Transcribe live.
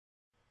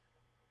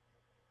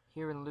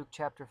here in Luke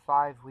chapter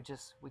 5,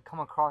 we come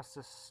across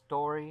this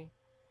story.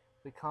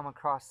 We come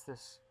across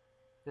this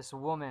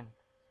woman,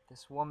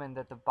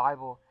 that the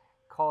Bible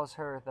calls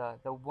her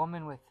the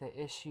woman with the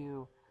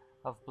issue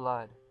of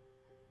blood.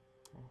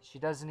 She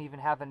doesn't even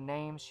have a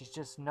name. She's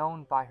just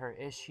known by her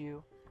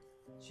issue.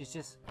 She's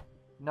just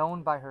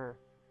known by her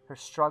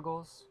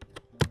struggles.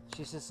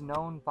 She's just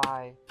known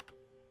by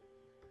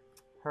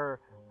her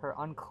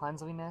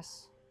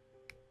uncleanliness.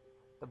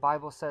 The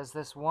Bible says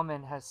this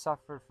woman has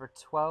suffered for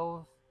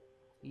 12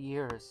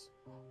 years.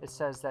 It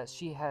says that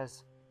she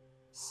has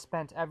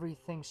spent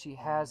everything she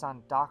has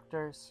on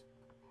doctors.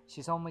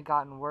 She's only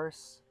gotten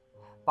worse.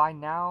 By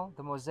now,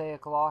 the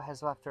Mosaic law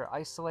has left her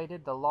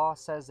isolated. The law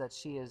says that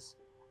she is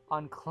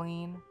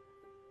unclean,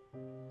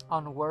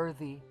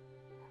 unworthy,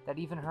 that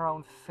even her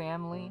own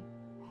family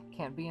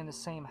can't be in the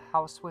same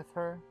house with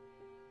her.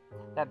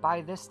 That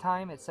by this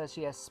time, it says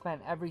she has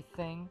spent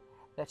everything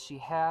that she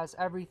has,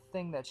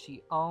 everything that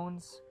she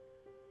owns,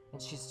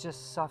 and she's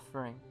just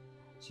suffering.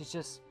 She's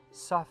just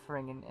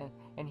suffering,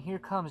 and here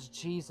comes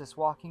Jesus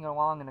walking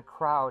along in a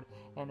crowd,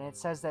 and it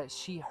says that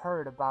she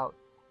heard about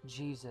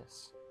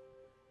Jesus.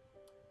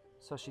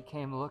 So she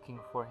came looking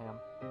for him.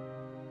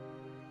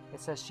 It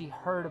says she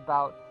heard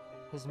about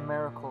his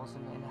miracles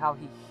and how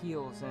he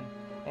heals,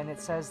 and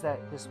it says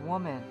that this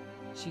woman,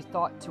 she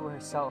thought to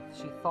herself,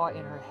 she thought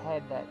in her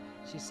head that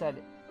she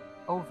said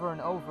over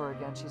and over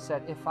again, she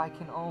said, if I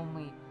can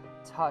only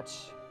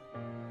touch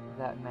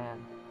that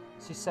man.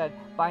 She said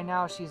by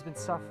now she's been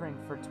suffering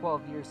for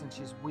 12 years and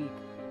she's weak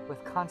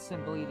with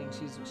constant bleeding.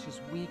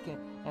 She's weak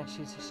and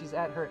she's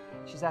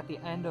at the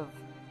end of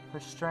her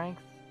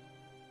strength.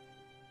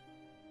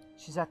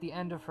 She's at the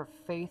end of her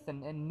faith,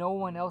 and no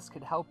one else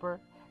could help her.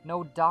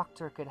 No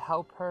doctor could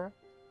help her.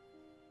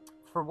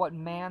 For what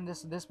man,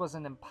 this was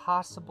an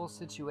impossible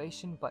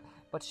situation,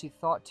 but she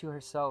thought to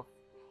herself,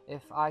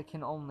 if I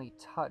can only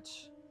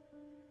touch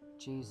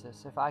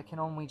Jesus, if I can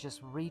only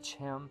just reach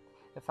him,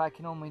 if I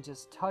can only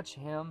just touch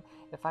him,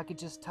 if I could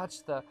just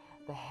touch the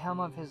hem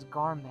of his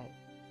garment,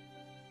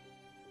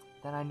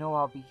 then I know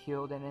I'll be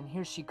healed. And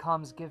here she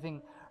comes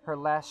giving her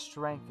last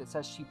strength. It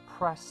says she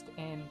pressed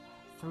in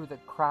through the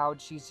crowd.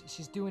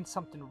 She's doing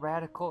something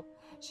radical.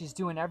 She's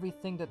doing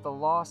everything that the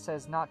law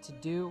says not to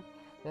do.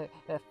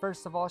 That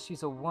first of all,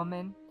 she's a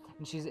woman,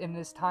 and she's in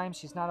this time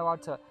she's not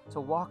allowed to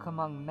walk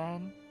among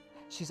men.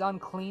 She's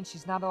unclean.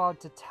 She's not allowed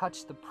to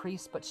touch the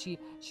priest, but she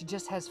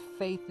just has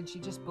faith, and she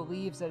just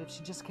believes that if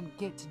she just can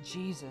get to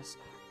Jesus,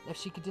 if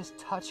she could just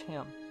touch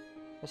him,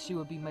 that she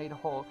would be made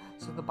whole.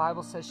 So the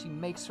Bible says she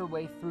makes her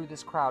way through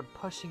this crowd,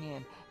 pushing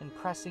in and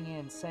pressing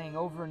in, saying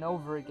over and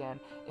over again,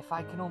 if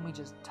I can only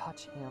just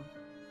touch him.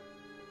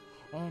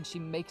 And she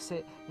makes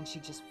it, and she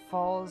just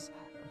falls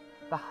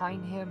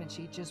behind him, and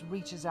she just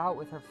reaches out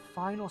with her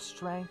final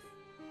strength,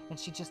 and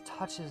she just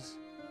touches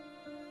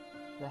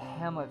the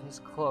hem of his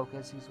cloak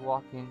as he's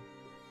walking.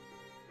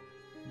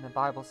 And the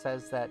Bible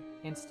says that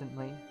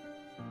instantly,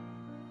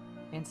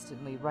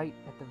 right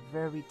at the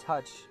very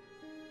touch,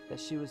 that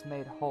she was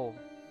made whole.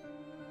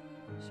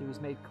 She was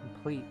made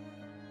complete,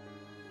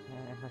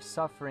 and her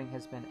suffering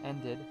has been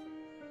ended.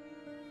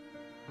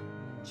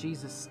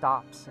 Jesus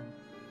stops,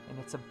 and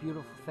it's a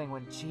beautiful thing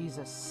when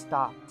Jesus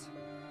stopped.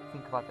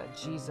 Think about that.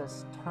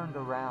 Jesus turned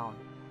around,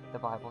 the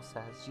Bible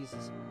says.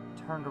 Jesus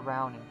turned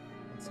around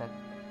and said,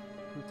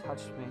 who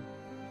touched me?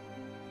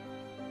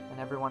 And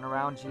everyone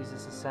around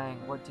Jesus is saying,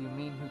 what do you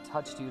mean, who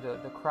touched you?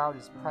 The crowd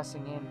is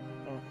pressing in,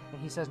 and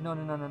he says,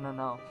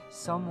 no.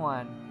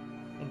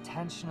 Someone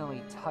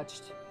intentionally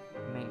touched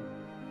me.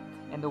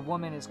 And the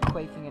woman is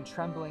quaking and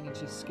trembling, and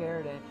she's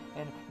scared,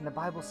 and the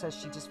Bible says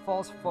she just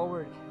falls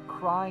forward,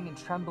 crying and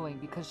trembling,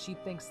 because she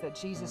thinks that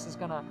Jesus is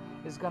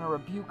gonna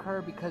rebuke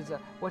her because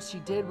what she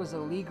did was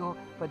illegal.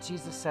 But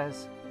Jesus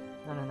says,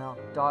 no,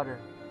 daughter.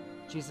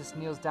 Jesus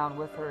kneels down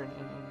with her and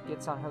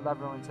gets on her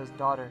level and says,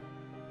 daughter,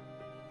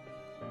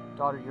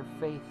 your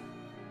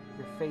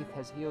faith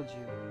has healed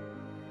you,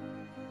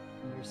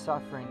 and your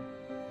suffering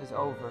is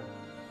over.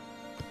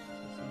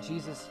 So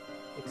Jesus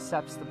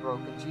accepts the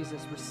broken.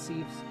 Jesus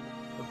receives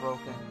the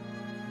broken.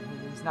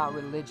 He's not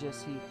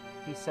religious.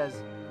 He says,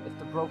 if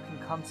the broken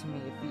come to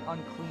me, if the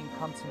unclean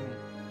come to me,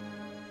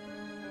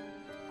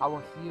 I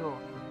will heal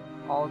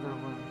all their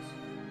wounds.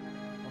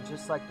 And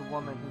just like the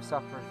woman who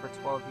suffered for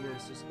 12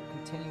 years, just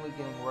continually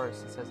getting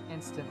worse, it says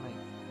instantly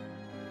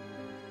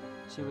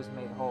she was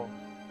made whole.